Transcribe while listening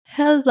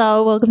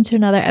Hello, welcome to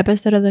another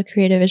episode of the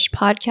Creative-ish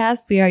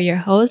podcast. We are your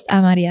hosts.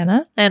 I'm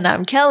Ariana. And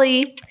I'm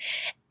Kelly.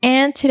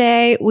 And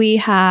today we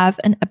have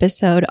an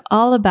episode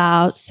all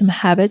about some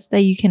habits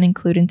that you can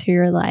include into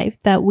your life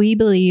that we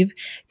believe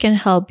can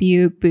help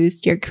you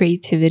boost your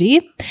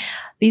creativity.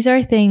 These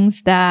are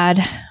things that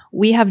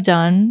we have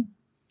done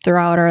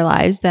throughout our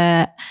lives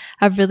that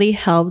have really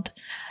helped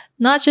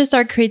not just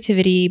our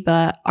creativity,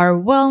 but our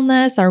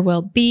wellness, our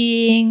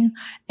well-being,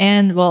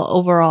 and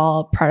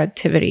overall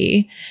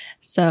productivity.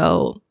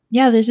 So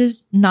yeah, this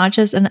is not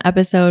just an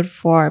episode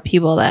for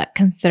people that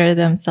consider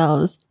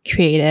themselves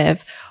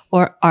creative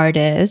or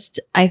artists.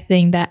 I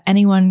think that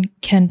anyone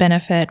can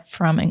benefit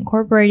from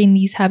incorporating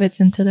these habits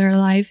into their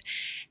life.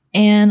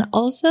 And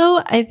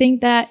also, I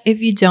think that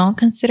if you don't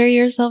consider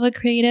yourself a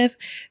creative,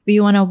 we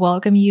want to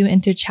welcome you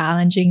into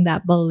challenging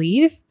that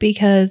belief,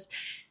 because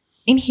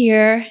in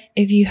here,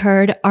 if you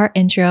heard our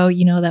intro,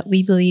 you know that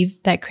we believe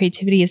that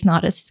creativity is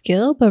not a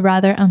skill, but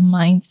rather a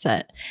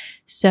mindset.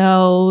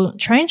 So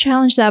try and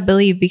challenge that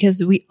belief,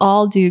 because we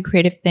all do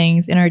creative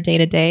things in our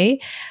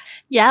day-to-day.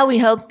 Yeah, we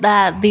hope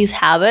that these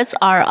habits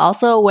are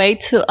also a way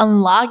to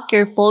unlock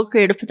your full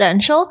creative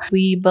potential.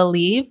 We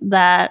believe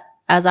that,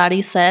 as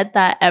Ari said,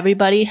 that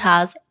everybody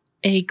has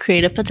a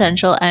creative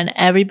potential and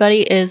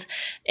everybody is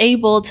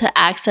able to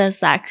access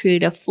that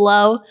creative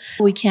flow.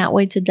 We can't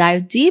wait to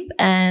dive deep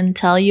and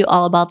tell you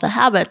all about the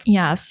habits.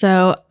 Yeah,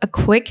 so a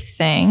quick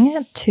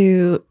thing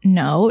to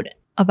note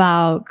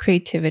about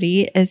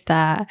creativity is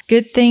that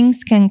good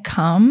things can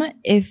come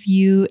if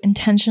you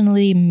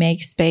intentionally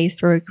make space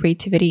for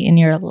creativity in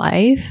your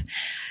life.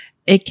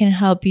 It can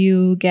help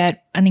you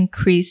get an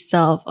increased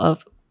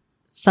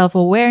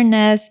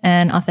self-awareness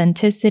and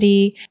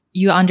authenticity.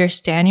 You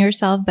understand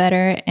yourself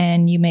better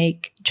and you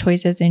make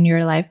choices in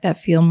your life that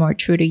feel more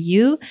true to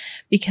you,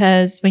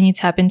 because when you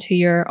tap into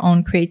your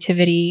own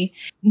creativity,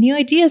 new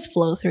ideas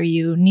flow through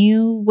you,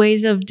 new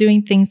ways of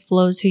doing things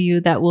flow to you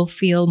that will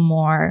feel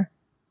more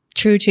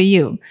true to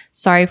you.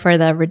 Sorry for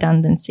the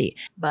redundancy,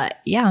 but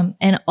yeah.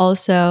 And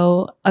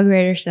also a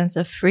greater sense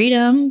of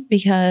freedom,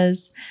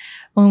 because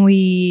when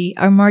we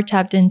are more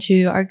tapped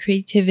into our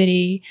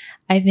creativity,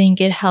 I think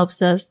it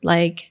helps us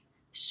like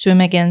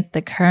swim against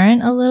the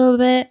current a little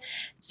bit.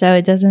 So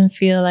it doesn't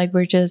feel like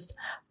we're just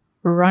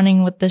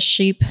running with the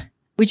sheep.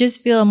 We just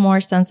feel a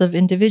more sense of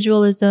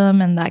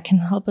individualism, and that can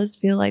help us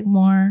feel like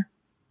more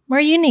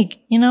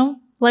unique, you know?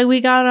 Like we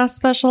got a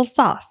special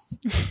sauce.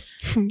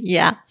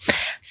 Yeah.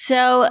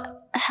 So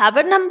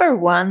habit number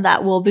 1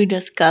 that we'll be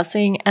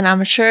discussing, and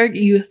I'm sure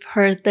you've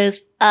heard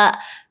this a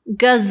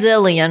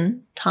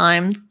gazillion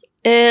times,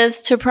 is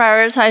to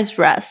prioritize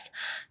rest.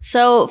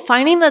 So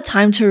finding the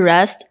time to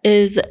rest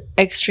is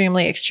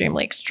extremely,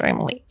 extremely,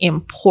 extremely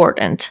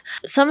important.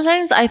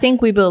 Sometimes I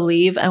think we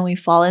believe and we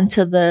fall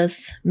into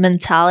this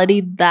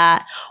mentality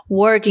that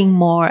working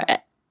more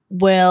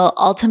will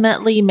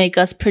ultimately make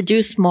us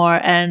produce more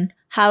and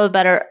have a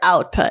better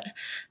output.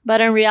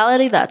 But in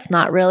reality, that's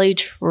not really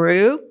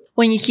true.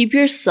 When you keep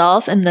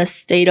yourself in the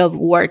state of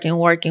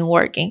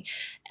working,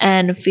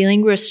 and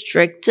feeling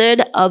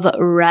restricted of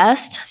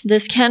rest,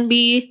 this can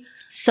be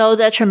so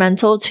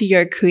detrimental to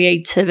your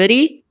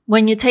creativity.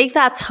 When you take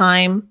that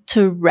time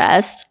to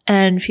rest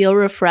and feel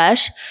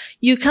refreshed,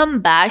 you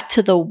come back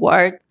to the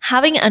work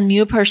having a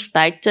new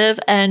perspective,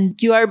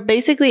 and you are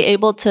basically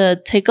able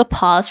to take a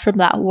pause from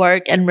that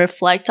work and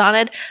reflect on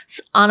it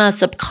on a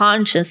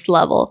subconscious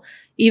level.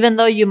 Even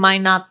though you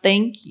might not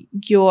think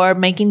you're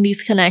making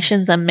these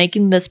connections and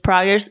making this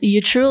progress,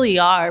 you truly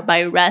are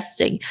by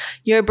resting.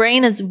 Your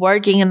brain is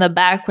working in the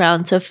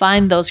background to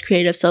find those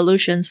creative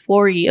solutions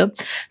for you.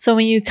 So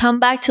when you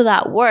come back to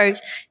that work,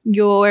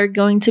 you're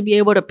going to be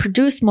able to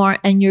produce more,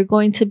 and you're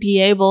going to be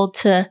able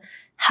to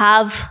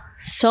have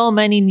so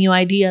many new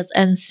ideas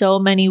and so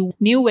many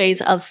new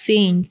ways of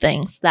seeing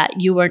things that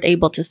you weren't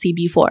able to see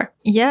before.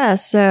 Yeah,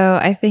 so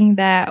I think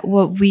that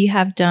what we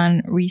have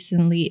done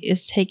recently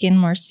is taken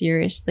more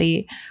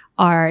seriously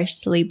our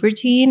sleep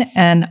routine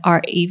and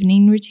our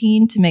evening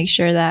routine to make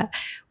sure that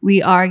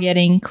we are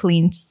getting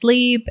clean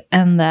sleep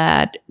and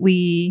that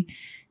we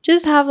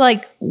just have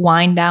like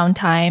wind down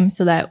time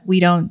so that we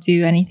don't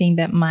do anything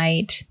that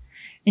might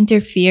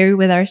interfere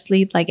with our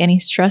sleep, like any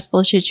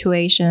stressful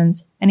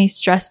situations, any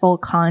stressful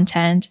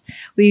content.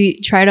 We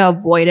try to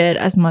avoid it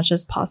as much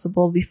as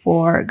possible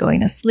before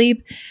going to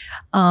sleep.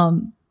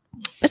 But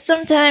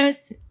sometimes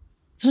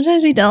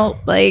we don't.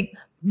 Like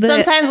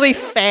sometimes we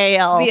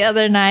fail. The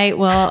other night,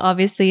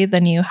 obviously the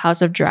new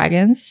House of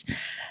Dragons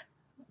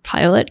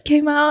pilot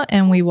came out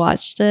and we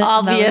watched it.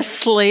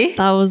 Obviously.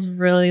 That was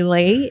really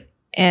late.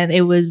 And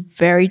it was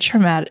very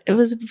traumatic. It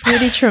was a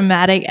pretty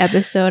traumatic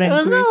episode. And it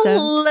was gruesome.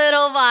 A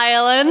little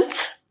violent.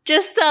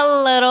 Just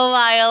a little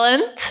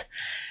violent.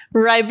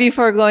 Right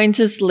before going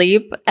to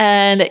sleep.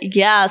 And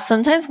yeah,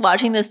 sometimes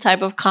watching this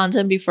type of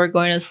content before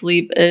going to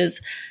sleep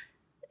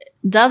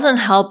doesn't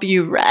help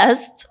you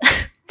rest.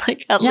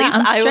 Like at Yeah, least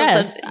I'm I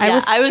stressed. wasn't.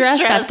 I was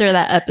stressed after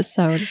that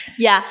episode.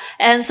 Yeah.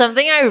 And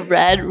something I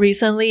read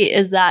recently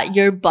is that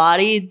your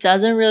body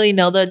doesn't really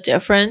know the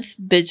difference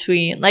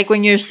between, like,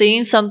 when you're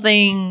seeing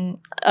something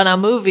on a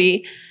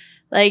movie,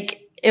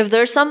 like, if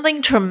there's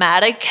something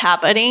traumatic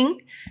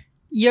happening,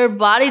 your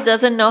body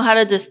doesn't know how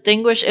to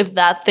distinguish if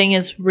that thing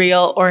is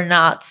real or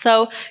not.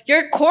 So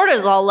your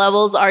cortisol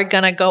levels are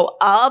going to go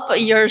up,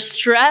 your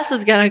stress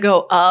is going to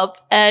go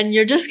up, and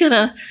you're just going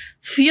to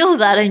feel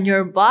that in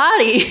your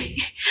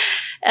body.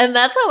 And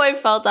that's how I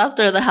felt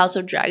after the House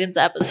of Dragons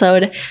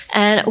episode.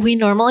 And we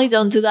normally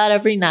don't do that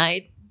every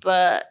night.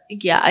 But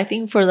yeah, I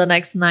think for the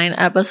next 9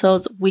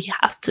 episodes, we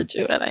have to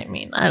do it. I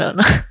mean, I don't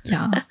know.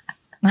 Yeah.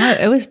 No,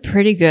 it was a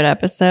pretty good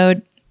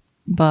episode.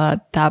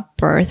 But that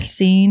birth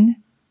scene,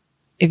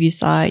 if you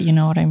saw it, you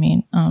know what I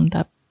mean.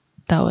 That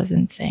was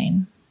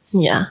insane.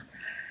 Yeah.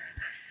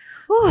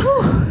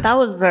 Whew, that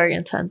was very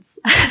intense.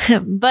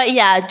 But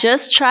yeah,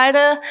 just try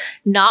to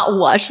not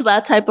watch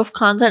that type of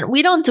content.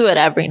 We don't do it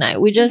every night.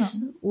 We're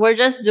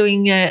just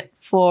doing it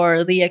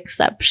for the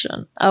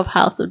exception of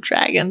House of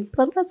Dragons,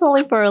 but that's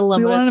only for a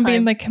limited time. We want to be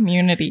in the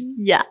community.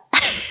 Yeah.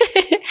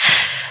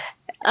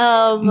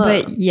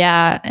 But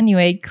yeah,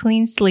 anyway,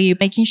 clean sleep,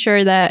 making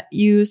sure that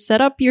you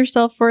set up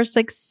yourself for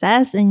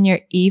success in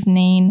your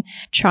evening.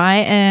 Try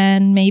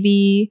and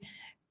maybe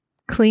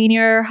clean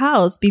your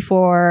house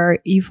before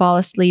you fall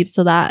asleep,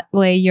 so that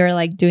way you're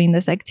like doing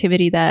this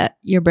activity that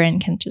your brain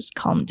can just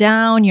calm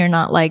down. You're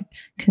not like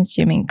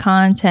consuming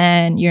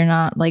content, you're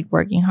not like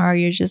working hard,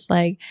 you're just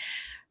like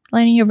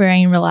letting your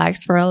brain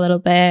relax for a little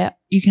bit.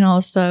 You can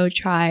also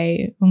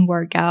try and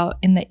work out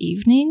in the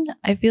evening.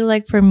 I feel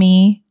like for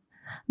me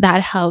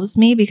that helps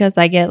me because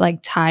I get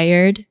like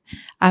tired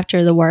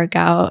after the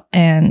workout,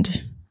 and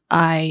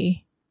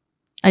I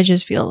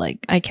just feel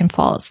like I can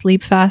fall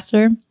asleep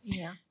faster.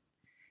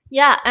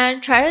 Yeah,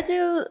 and try to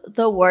do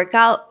the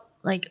workout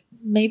like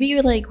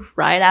maybe like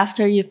right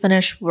after you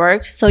finish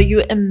work, so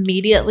you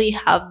immediately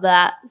have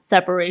that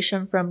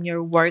separation from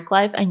your work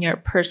life and your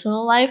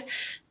personal life.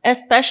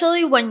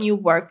 Especially when you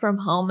work from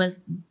home,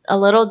 it's a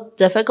little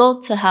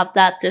difficult to have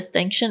that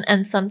distinction,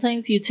 and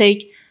sometimes you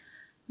take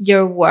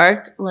your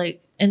work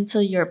like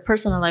into your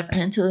personal life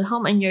and into the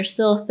home, and you're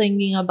still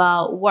thinking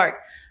about work.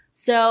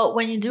 So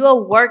when you do a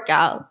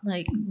workout,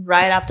 like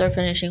right after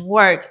finishing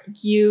work,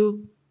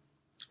 you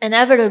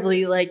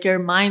inevitably, like, your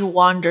mind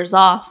wanders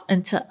off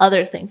into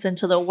other things,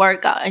 into the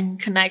workout, and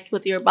connect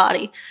with your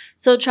body.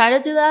 So try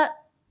to do that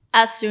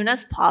as soon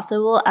as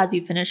possible as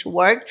you finish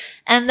work,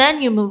 and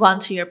then you move on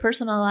to your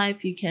personal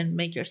life. You can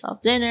make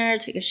yourself dinner,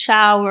 take a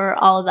shower,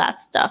 all of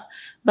that stuff.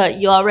 But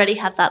you already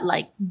had that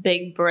like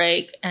big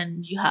break,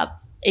 and you have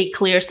a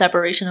clear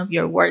separation of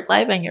your work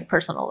life and your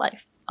personal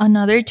life.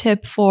 Another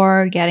tip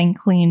for getting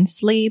clean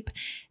sleep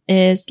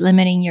is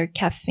limiting your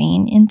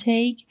caffeine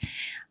intake.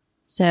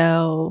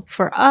 So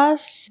for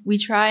us, we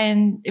try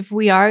and, if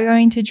we are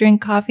going to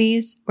drink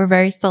coffees, we're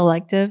very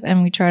selective,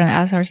 and we try to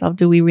ask ourselves,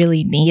 do we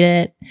really need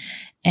it?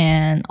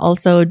 And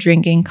also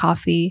drinking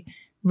coffee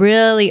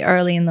really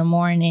early in the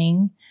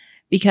morning,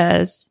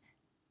 because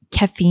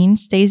caffeine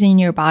stays in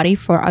your body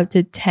for up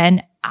to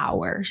 10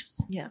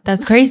 hours. Yeah.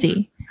 That's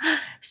crazy.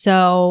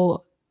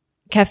 So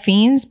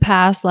caffeines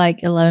past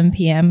like 11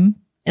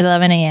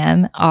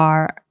 a.m.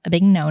 are a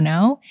big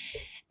no-no.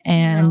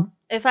 And No.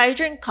 If I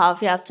drink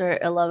coffee after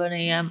 11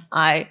 a.m.,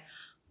 I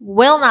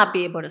will not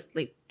be able to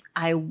sleep.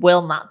 I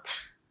will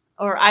not.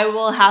 Or I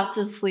will have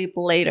to sleep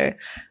later.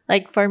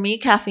 Like, for me,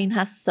 caffeine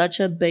has such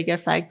a big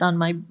effect on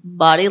my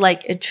body.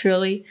 Like, it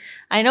truly,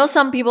 I know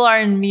some people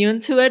are immune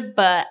to it,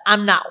 but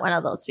I'm not one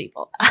of those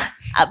people.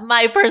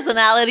 My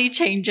personality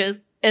changes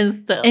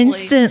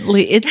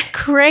instantly. It's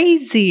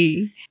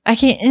crazy. I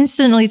can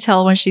instantly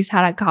tell when she's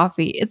had a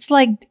coffee. It's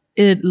like,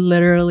 it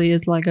literally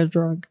is like a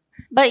drug.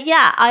 But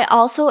yeah, I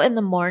also in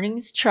the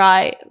mornings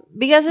try,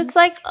 because it's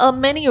like a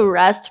mini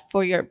rest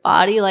for your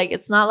body. Like,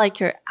 it's not like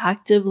you're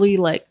actively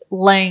like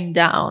laying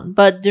down,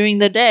 but during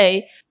the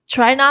day,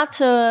 try not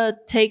to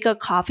take a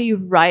coffee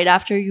right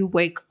after you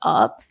wake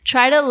up.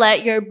 Try to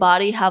let your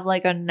body have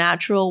like a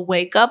natural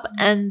wake up,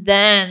 and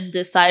then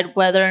decide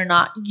whether or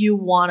not you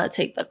want to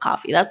take the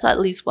coffee. That's at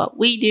least what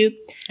we do.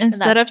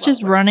 Instead of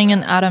just running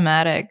an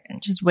automatic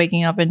and just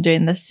waking up and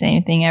doing the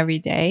same thing every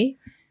day.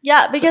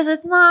 Yeah, because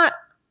it's not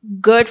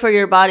good for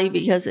your body,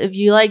 because if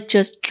you like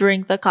just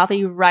drink the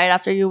coffee right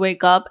after you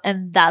wake up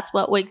and that's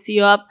what wakes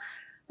you up,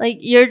 like,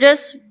 you're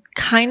just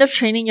kind of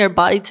training your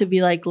body to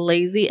be like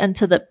lazy and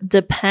to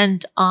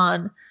depend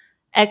on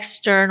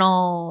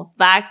external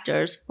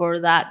factors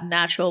for that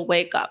natural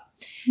wake up.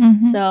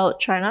 Mm-hmm. So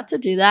try not to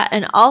do that.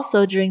 And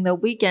also during the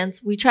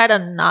weekends, we try to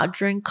not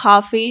drink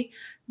coffee,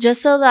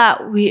 just so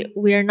that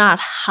we're not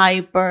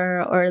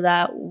hyper, or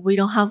that we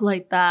don't have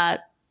like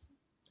that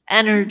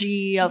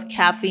energy of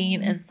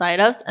caffeine inside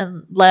us,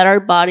 and let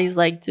our bodies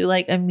like do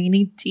like a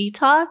mini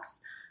detox,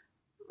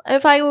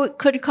 if I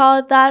could call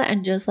it that,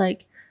 and just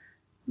like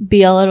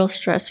be a little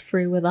stress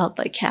free without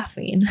the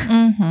caffeine.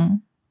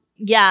 Mm-hmm.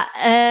 Yeah,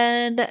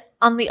 and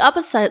on the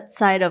opposite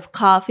side of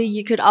coffee,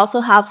 you could also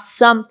have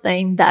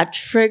something that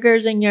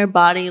triggers in your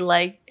body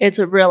like it's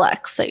a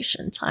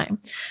relaxation time.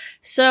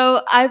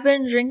 So I've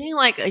been drinking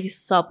like a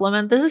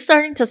supplement. This is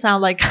starting to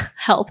sound like a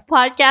health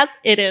podcast.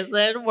 It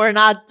isn't. We're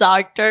not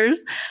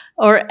doctors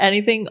or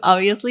anything,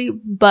 obviously,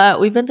 but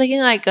we've been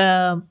taking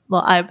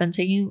I've been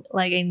taking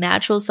like a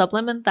natural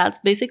supplement that's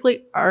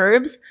basically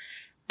herbs.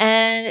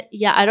 And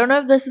yeah, I don't know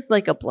if this is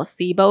like a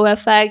placebo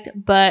effect,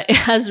 but it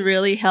has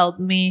really helped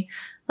me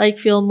like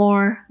feel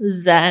more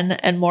zen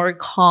and more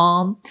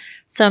calm.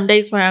 Some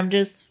days where I'm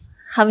just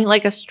having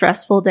like a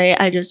stressful day,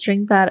 I just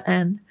drink that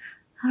and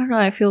I don't know,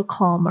 I feel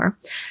calmer.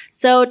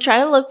 So try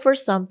to look for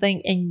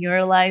something in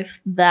your life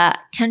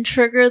that can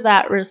trigger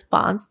that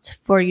response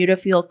for you to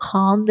feel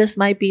calm. This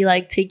might be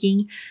like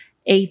taking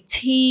a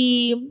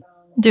tea,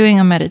 doing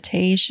a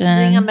meditation,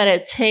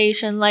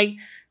 like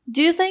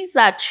do things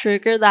that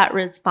trigger that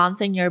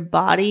response in your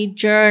body,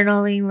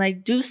 journaling,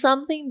 like do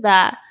something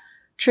that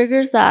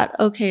triggers that,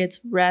 okay, it's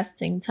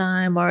resting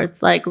time or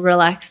it's like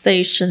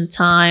relaxation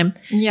time.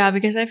 Yeah,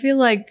 because I feel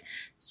like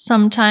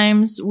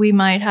sometimes we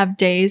might have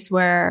days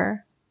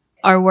where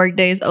our work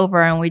day is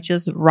over and we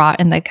just rot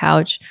in the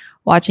couch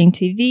watching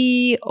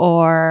TV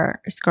or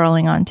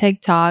scrolling on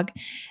TikTok,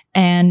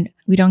 and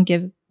we don't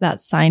give that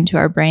sign to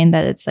our brain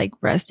that it's like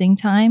resting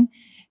time.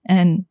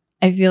 And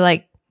I feel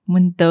like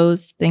when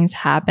those things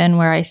happen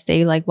where I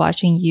stay like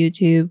watching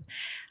YouTube,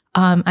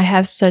 I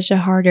have such a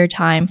harder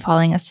time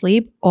falling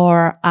asleep,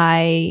 or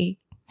I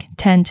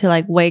tend to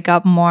like wake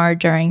up more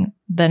during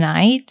the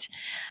night.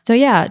 So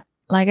yeah,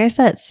 like I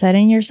said,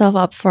 setting yourself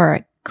up for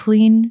a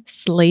clean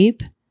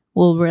sleep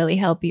will really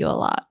help you a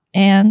lot.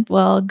 And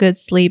well, good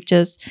sleep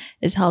just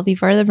is healthy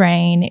for the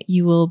brain.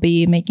 You will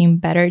be making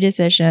better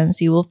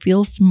decisions. You will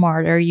feel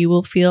smarter. You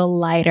will feel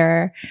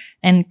lighter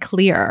and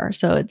clearer.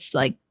 So it's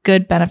like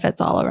good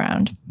benefits all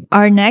around.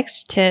 Our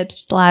next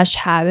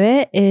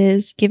tip/habit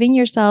is giving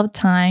yourself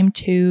time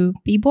to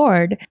be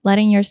bored,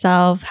 letting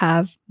yourself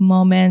have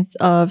moments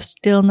of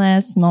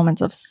stillness,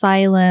 moments of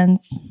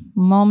silence,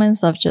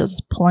 moments of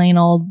just plain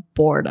old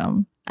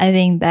boredom. I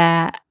think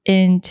that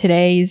in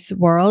today's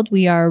world,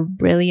 we are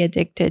really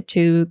addicted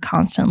to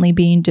constantly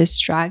being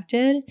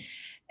distracted.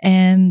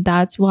 And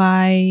that's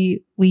why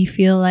we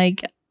feel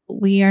like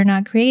we are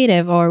not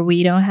creative, or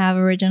we don't have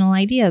original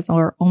ideas,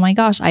 or, oh my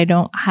gosh, I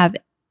don't have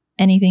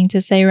anything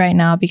to say right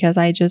now because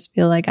I just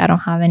feel like I don't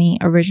have any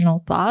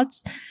original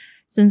thoughts,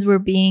 since we're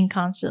being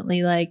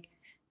constantly like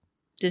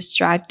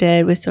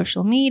distracted with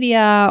social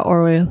media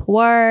or with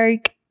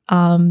work.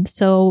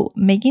 So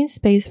making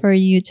space for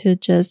you to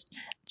just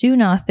do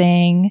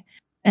nothing.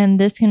 And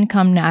this can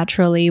come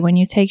naturally when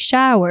you take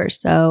showers.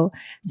 So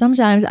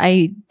sometimes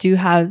I do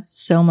have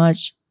so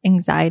much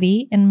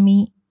anxiety in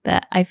me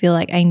that I feel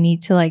like I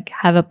need to like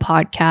have a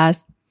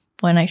podcast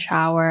when I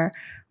shower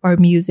or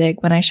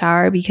music when I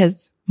shower,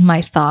 because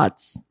my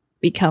thoughts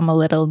become a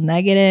little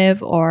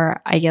negative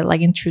or I get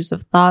like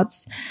intrusive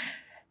thoughts.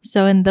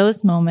 So in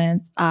those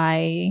moments,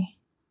 I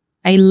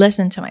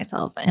listen to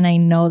myself and I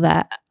know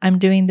that I'm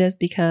doing this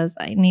because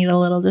I need a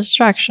little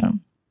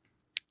distraction.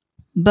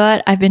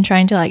 But I've been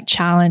trying to like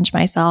challenge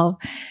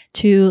myself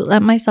to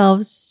let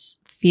myself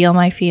feel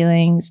my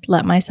feelings,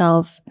 let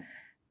myself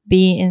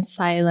be in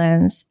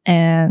silence.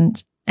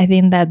 And I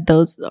think that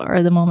those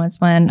are the moments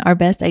when our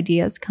best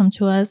ideas come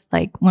to us,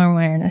 like when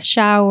we're in a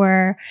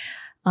shower,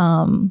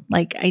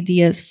 like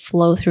ideas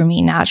flow through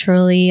me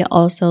naturally.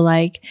 Also,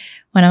 like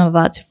when I'm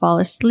about to fall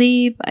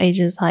asleep, I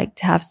just like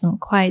to have some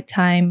quiet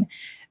time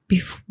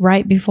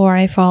right before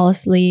I fall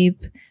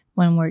asleep,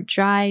 when we're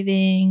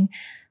driving.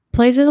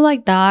 Places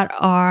like that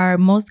are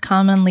most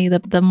commonly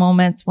the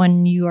moments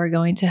when you are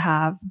going to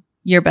have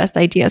your best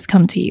ideas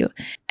come to you.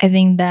 I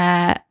think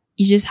that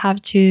you just have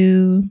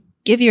to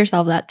give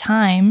yourself that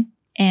time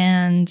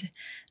and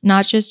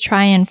not just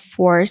try and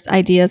force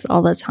ideas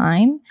all the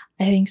time.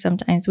 I think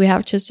sometimes we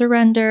have to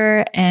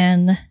surrender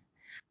and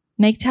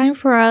make time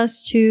for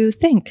us to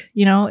think.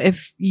 You know,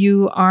 if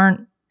you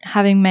aren't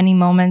having many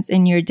moments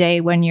in your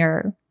day when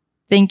you're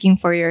thinking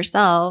for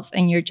yourself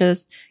and you're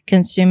just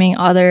consuming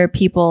other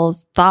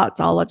people's thoughts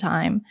all the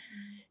time,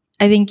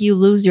 I think you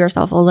lose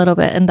yourself a little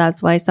bit. And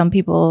that's why some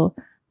people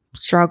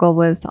struggle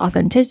with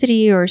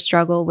authenticity or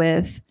struggle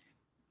with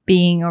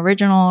being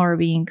original or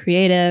being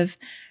creative.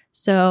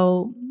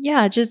 So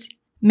yeah, just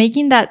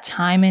making that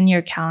time in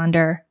your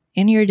calendar,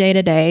 in your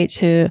day-to-day,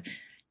 to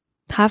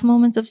have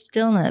moments of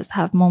stillness,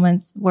 have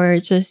moments where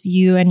it's just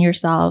you and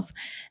yourself.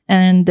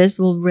 And this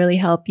will really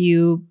help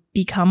you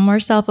become more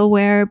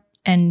self-aware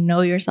and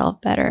know yourself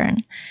better.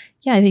 And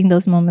yeah, I think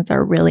those moments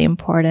are really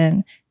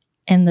important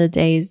in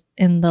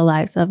the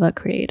lives of a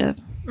creative.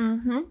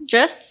 Mm-hmm.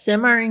 Just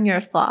simmering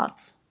your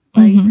thoughts.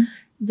 Like,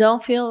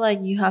 don't feel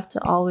like you have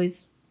to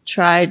always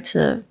try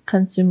to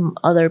consume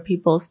other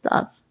people's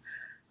stuff.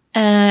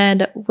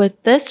 And with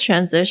this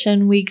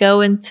transition, we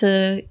go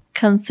into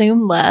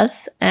consume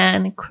less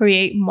and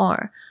create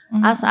more.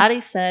 As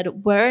Adi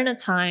said, we're in a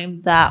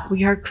time that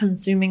we are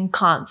consuming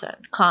content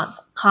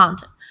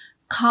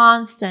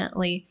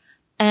constantly.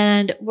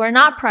 and we're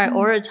not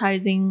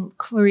prioritizing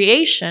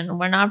creation.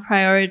 We're not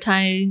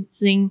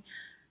prioritizing,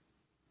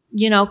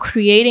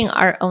 creating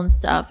our own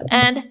stuff,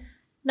 and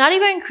not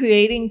even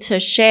creating to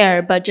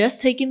share, but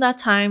just taking that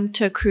time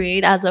to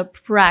create as a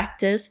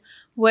practice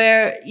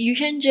where you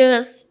can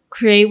just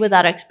create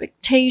without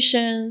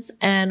expectations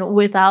and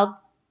without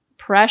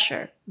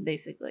pressure,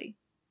 basically.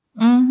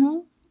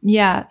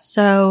 Yeah.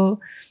 So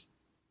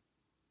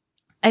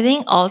I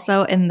think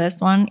also in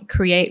this one,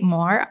 create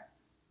more.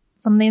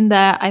 Something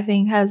that I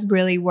think has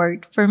really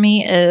worked for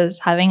me is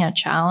having a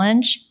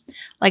challenge,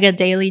 like a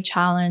daily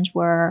challenge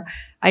where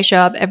I show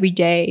up every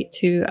day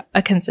to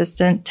a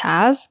consistent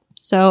task.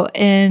 So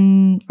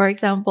for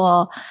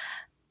example,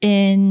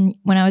 when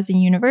I was in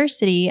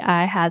university,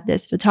 I had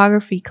this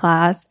photography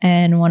class,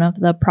 and one of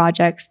the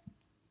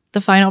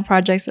final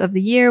projects of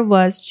the year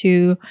was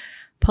to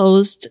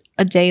post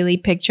a daily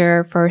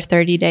picture for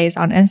 30 days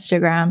on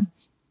Instagram.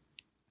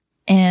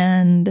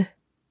 And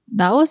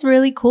that was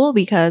really cool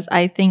because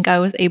I think I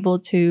was able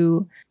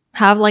to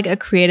have like a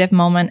creative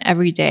moment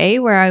every day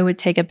where I would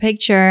take a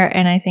picture,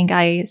 and I think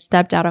I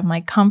stepped out of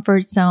my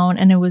comfort zone,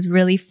 and it was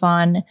really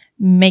fun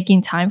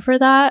making time for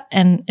that.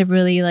 And it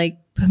really like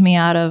put me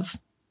out of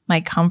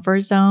my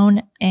comfort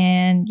zone.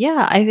 And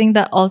yeah, I think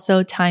that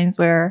also times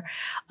where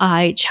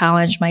I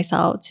challenge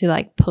myself to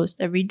like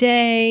post every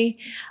day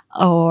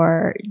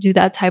or do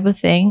that type of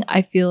thing,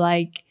 I feel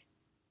like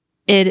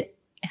it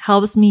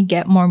helps me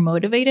get more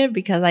motivated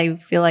because I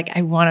feel like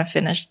I want to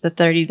finish the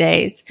 30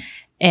 days.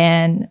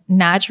 And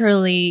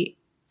naturally,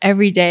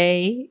 every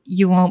day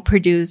you won't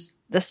produce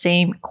the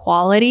same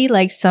quality.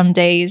 Like some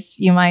days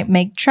you might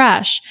make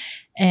trash,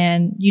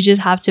 and you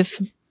just have to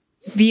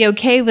be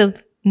okay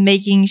with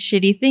making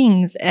shitty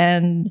things,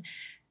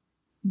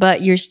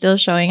 but you're still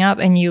showing up,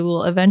 and you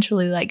will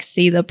eventually like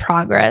see the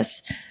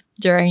progress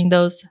during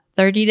those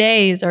 30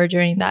 days or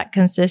during that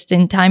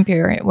consistent time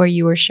period where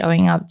you were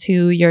showing up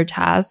to your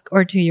task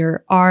or to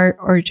your art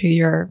or to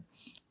your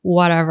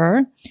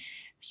whatever.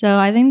 So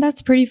I think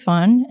that's pretty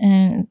fun,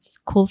 and it's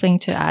a cool thing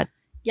to add.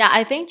 Yeah,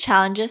 I think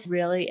challenges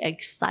really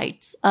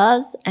excites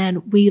us,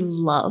 and we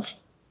love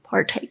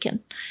partaking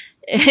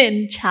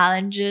in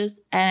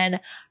challenges. And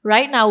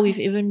right now we've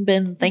even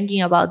been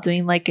thinking about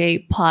doing like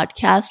a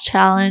podcast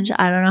challenge.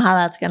 I don't know how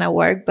that's going to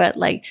work, but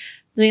like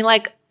doing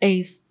like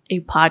a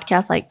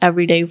podcast like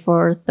every day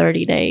for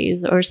 30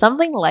 days or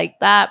something like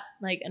that,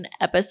 like an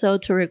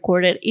episode to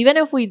record it. Even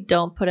if we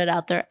don't put it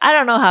out there, I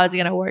don't know how it's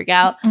going to work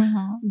out.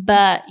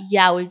 But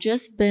yeah, we've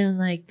just been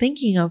like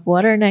thinking of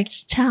what our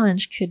next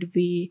challenge could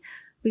be,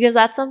 because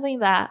that's something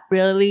that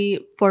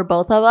really for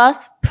both of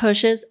us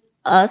pushes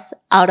us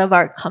out of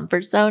our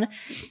comfort zone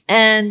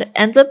and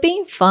ends up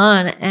being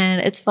fun. And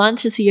it's fun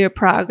to see your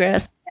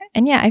progress.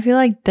 And yeah, I feel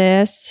like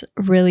this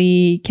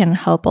really can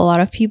help a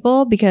lot of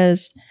people,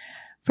 because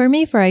for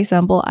me, for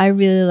example, I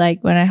really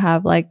like when I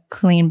have like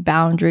clean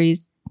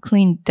boundaries,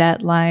 clean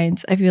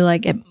deadlines. I feel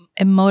like it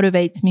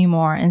motivates me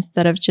more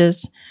instead of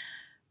just,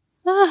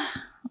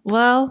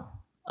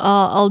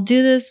 I'll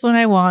do this when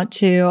I want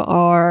to,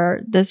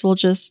 or this will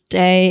just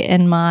stay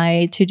in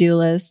my to-do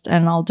list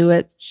and I'll do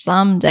it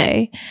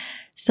someday.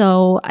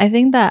 So I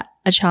think that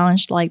a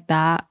challenge like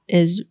that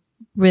is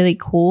really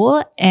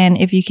cool. And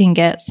if you can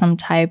get some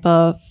type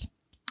of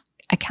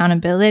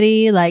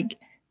accountability, like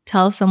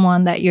tell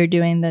someone that you're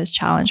doing this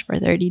challenge for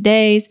 30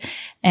 days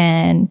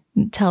and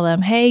tell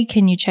them, hey,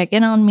 can you check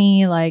in on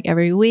me like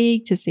every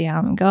week to see how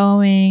I'm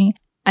going?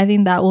 I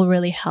think that will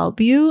really help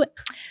you.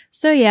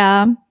 So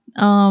yeah,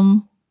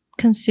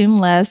 consume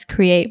less,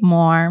 create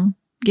more.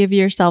 Give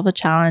yourself a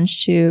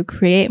challenge to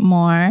create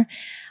more.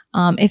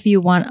 If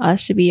you want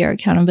us to be your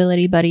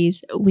accountability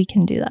buddies, we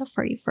can do that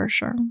for you for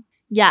sure.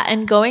 Yeah,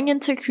 and going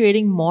into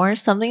creating more,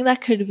 something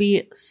that could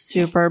be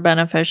super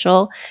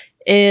beneficial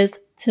is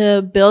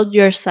to build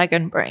your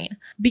second brain.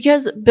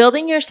 Because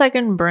building your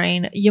second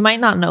brain, you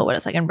might not know what a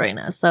second brain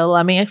is. So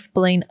let me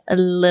explain a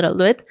little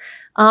bit.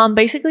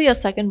 Basically, a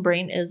second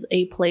brain is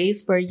a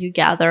place where you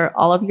gather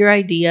all of your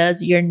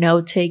ideas, your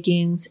note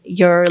takings,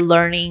 your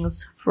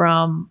learnings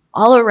from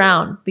all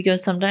around.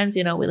 Because sometimes,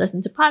 we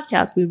listen to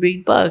podcasts, we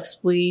read books,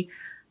 we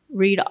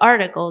read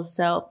articles.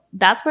 So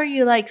that's where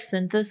you like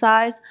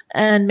synthesize.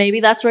 And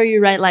maybe that's where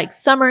you write like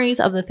summaries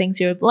of the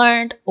things you've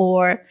learned,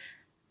 or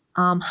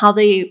how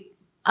they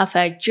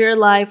affect your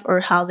life, or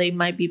how they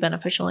might be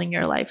beneficial in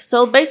your life.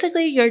 So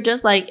basically you're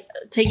just like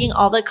taking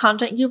all the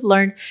content you've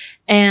learned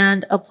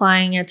and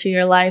applying it to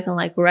your life and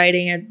like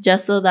writing it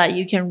just so that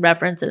you can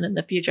reference it in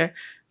the future.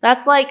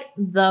 That's like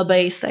the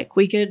basic.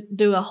 We could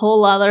do a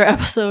whole other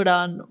episode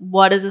on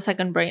what is a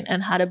second brain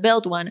and how to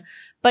build one.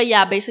 But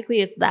yeah, basically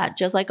it's that,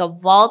 just like a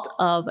vault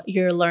of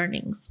your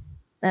learnings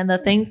and the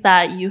things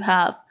that you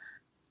have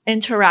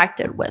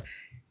interacted with.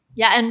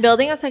 Yeah, and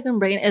building a second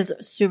brain is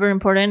super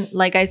important,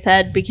 like I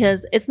said,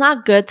 because it's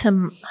not good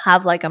to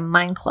have like a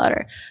mind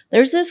clutter.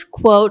 There's this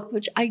quote,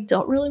 which I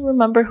don't really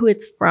remember who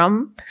it's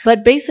from,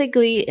 but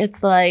basically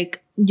it's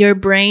like your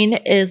brain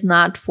is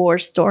not for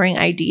storing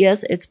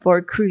ideas, it's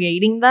for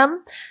creating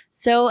them.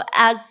 So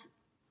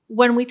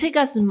when we take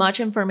as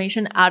much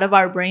information out of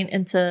our brain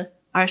into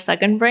our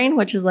second brain,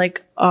 which is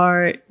like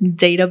our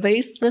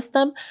database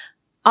system.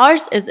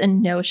 Ours is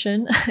in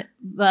Notion,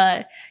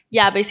 but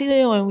yeah,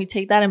 basically when we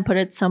take that and put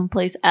it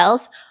someplace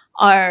else,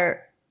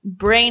 our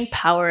brain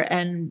power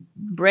and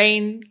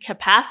brain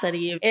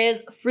capacity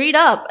is freed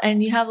up,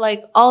 and you have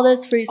like all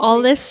this free space,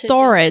 all this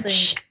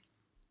storage.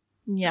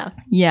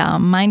 Yeah,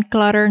 mind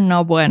clutter,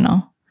 no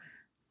bueno.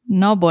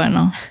 No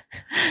bueno.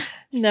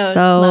 No, it's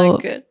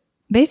not good.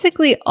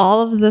 Basically,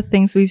 all of the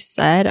things we've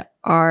said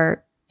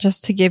are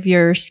just to give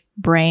your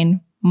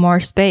brain more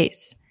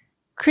space.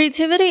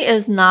 Creativity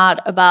is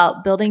not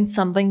about building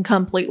something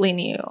completely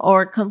new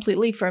or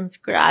completely from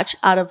scratch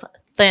out of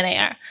thin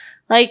air.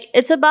 Like,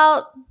 it's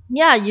about,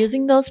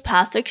 using those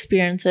past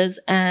experiences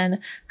and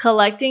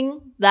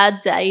collecting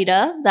that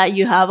data that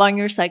you have on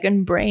your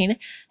second brain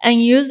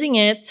and using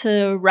it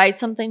to write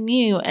something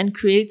new and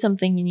create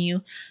something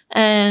new.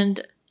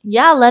 And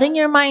letting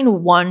your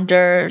mind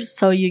wander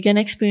so you can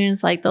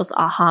experience like those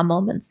aha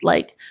moments.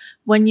 Like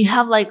when you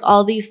have like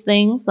all these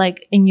things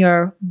like in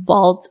your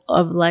vault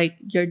of like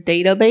your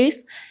database,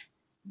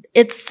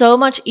 it's so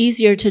much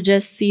easier to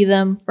just see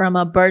them from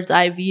a bird's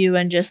eye view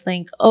and just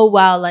think, oh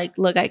wow, like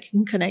look, I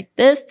can connect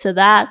this to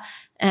that,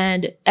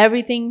 and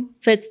everything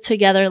fits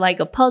together like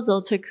a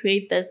puzzle to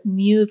create this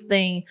new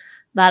thing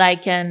that I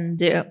can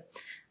do.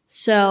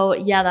 So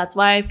that's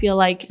why I feel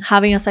like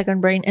having a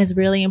second brain is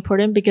really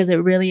important, because it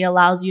really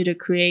allows you to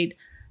create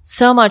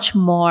so much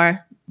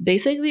more,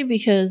 basically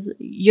because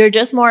you're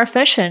just more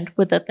efficient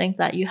with the things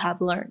that you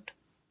have learned.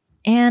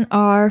 And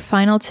our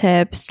final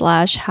tip /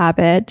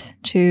 habit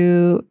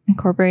to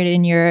incorporate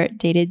in your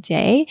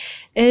day-to-day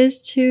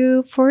is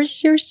to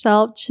force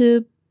yourself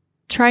to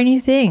try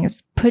new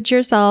things. Put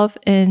yourself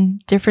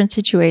in different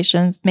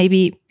situations,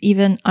 maybe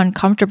even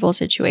uncomfortable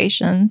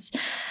situations,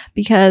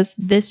 because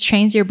this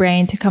trains your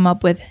brain to come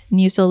up with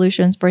new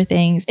solutions for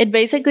things. It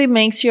basically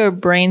makes your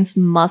brain's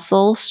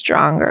muscle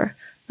stronger.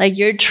 Like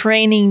you're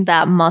training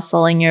that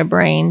muscle in your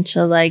brain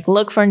to like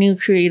look for new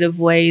creative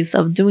ways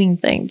of doing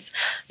things,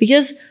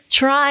 because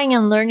trying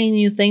and learning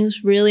new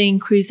things really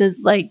increases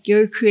like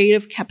your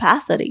creative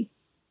capacity.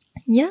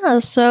 Yeah,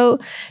 so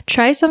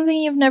try something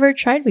you've never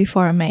tried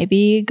before.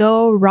 Maybe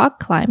go rock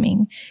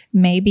climbing.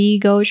 Maybe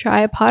go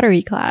try a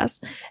pottery class.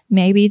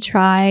 Maybe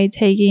try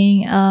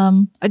taking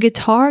a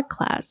guitar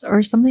class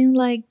or something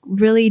like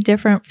really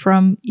different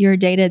from your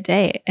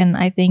day-to-day. And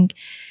I think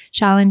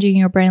challenging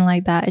your brain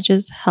like that, it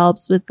just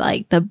helps with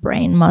like the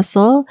brain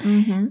muscle.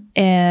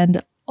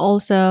 And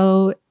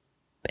also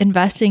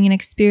investing in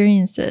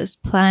experiences,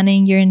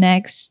 planning your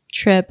next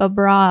trip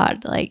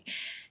abroad. Like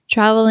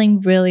traveling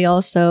really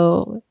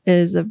also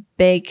is a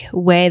big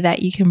way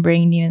that you can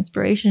bring new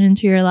inspiration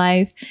into your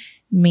life,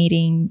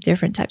 meeting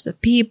different types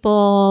of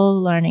people,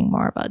 learning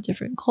more about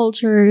different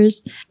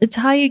cultures. It's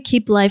how you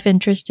keep life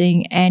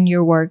interesting and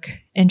your work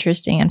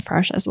interesting and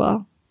fresh as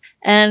well.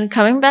 And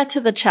coming back to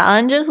the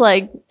challenges,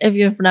 like if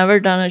you've never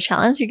done a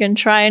challenge, you can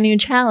try a new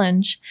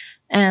challenge,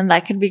 and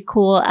that could be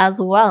cool as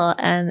well.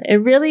 And it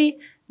really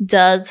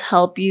does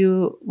help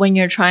you when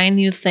you're trying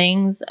new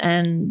things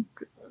and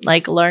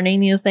like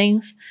learning new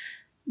things,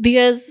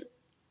 because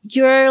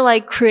you're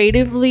like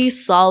creatively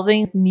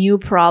solving new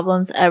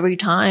problems every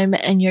time,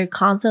 and you're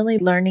constantly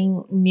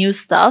learning new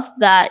stuff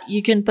that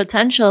you can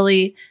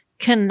potentially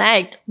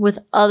connect with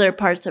other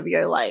parts of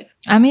your life.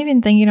 I'm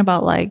even thinking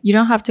about like, you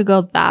don't have to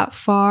go that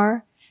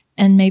far,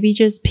 and maybe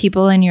just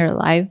people in your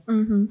life,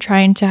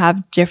 trying to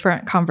have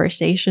different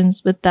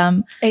conversations with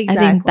them.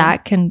 Exactly. I think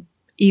that can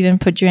even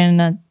put you in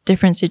a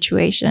different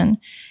situation,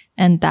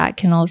 and that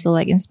can also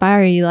like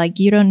inspire you. Like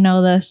you don't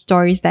know the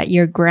stories that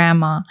your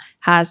grandma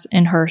has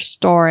in her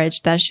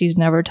storage that she's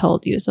never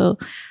told you. So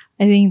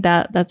I think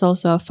that that's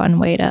also a fun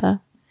way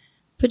to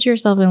put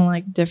yourself in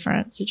like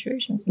different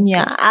situations.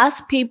 Yeah.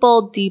 Ask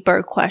people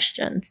deeper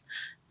questions,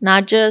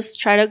 not just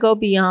try to go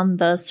beyond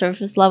the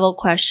surface level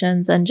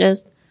questions, and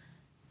just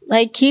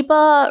like keep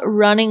a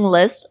running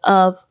list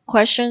of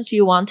questions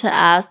you want to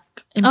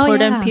ask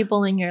important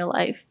people in your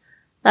life.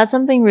 That's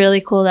something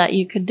really cool that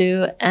you could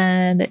do.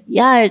 And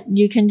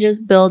you can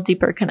just build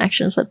deeper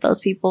connections with those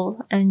people,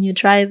 and you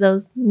try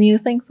those new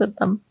things with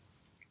them.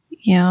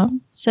 Yeah.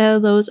 So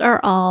those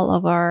are all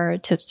of our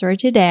tips for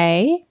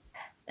today.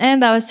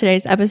 And that was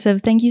today's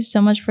episode. Thank you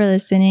so much for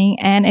listening.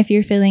 And if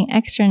you're feeling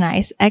extra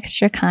nice,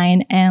 extra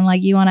kind, and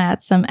like you want to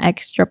add some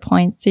extra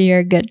points to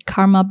your good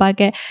karma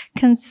bucket,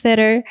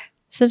 consider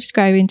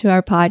subscribing to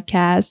our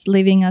podcast,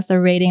 leaving us a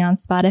rating on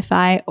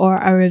Spotify or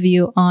a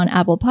review on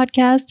Apple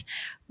Podcasts.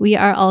 We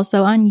are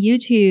also on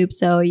YouTube,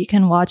 so you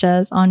can watch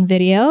us on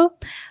video.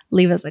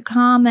 Leave us a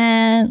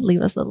comment,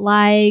 leave us a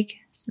like,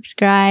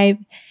 subscribe.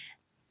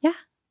 Yeah.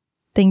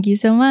 Thank you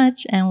so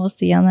much, and we'll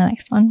see you on the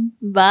next one.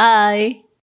 Bye.